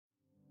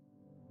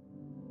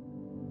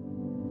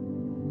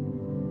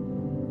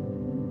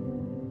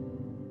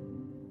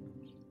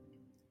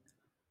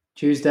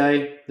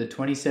Tuesday, the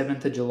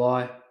 27th of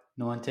July,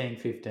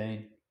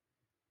 1915.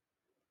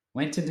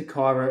 Went into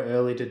Cairo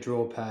early to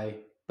draw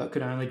pay, but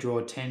could only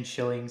draw 10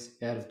 shillings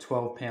out of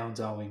 £12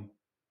 owing.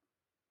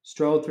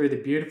 Strolled through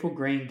the beautiful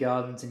green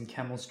gardens in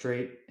Camel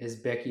Street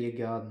as Beckia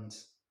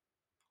Gardens.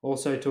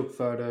 Also took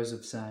photos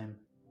of same.